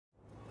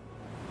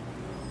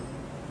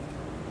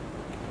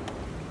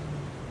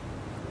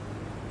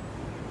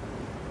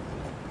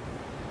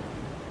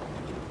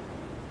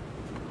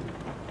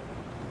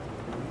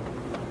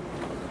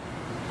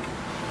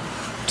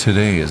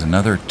Today is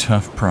another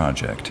tough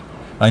project.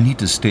 I need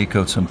to stake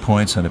out some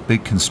points on a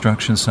big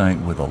construction site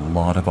with a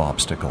lot of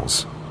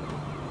obstacles.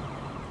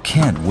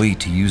 Can't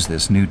wait to use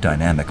this new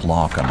dynamic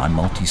lock on my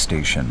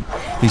MultiStation.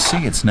 They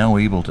say it's now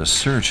able to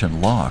search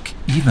and lock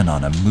even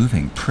on a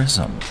moving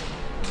prism.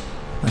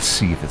 Let's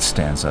see if it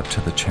stands up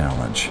to the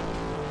challenge.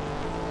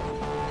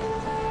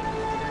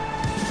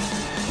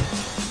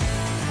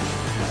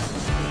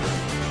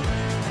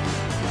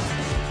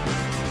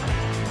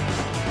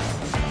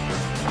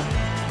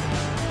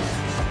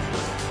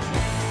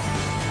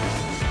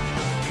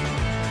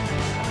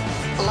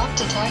 Lock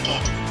to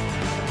target.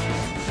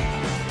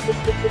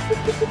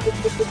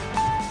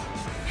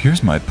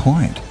 Here's my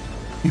point.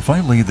 If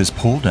I lay this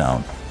pole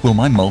down, will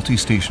my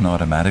MultiStation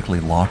automatically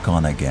lock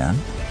on again?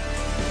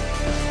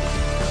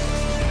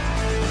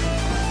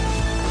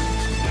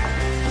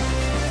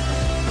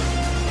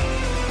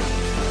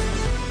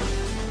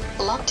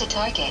 Lock to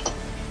target.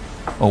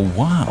 Oh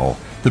wow,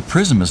 the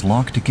prism is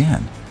locked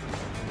again.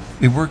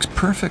 It works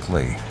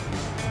perfectly.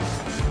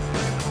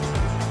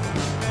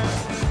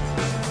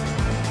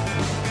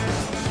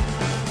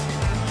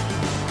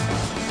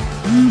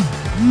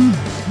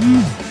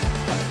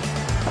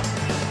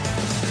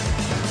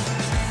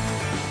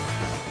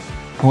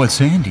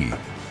 What's Andy?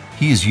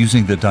 He is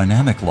using the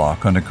dynamic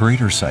lock on a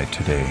grader site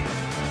today.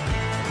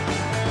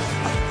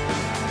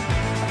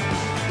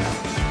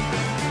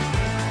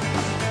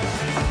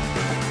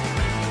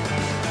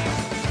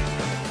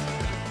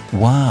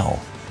 Wow,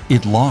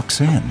 it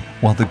locks in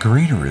while the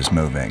grader is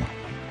moving.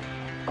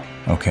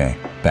 Okay,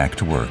 back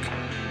to work.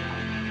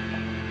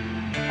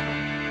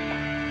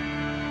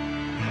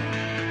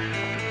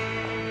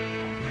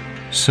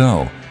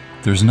 So,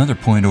 there's another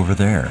point over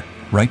there,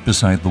 right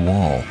beside the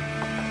wall.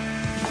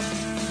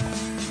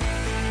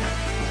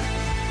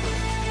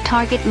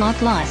 Target not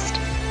lost.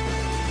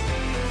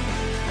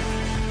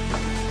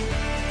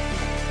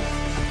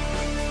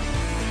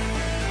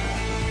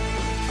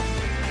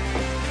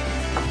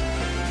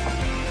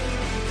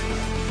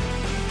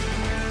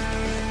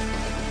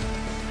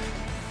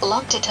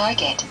 Lock to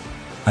target.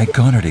 I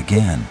got it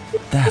again.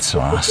 That's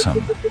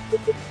awesome.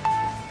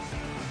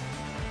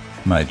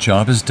 My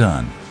job is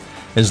done.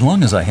 As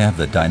long as I have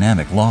the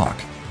dynamic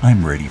lock,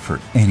 I'm ready for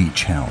any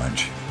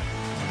challenge.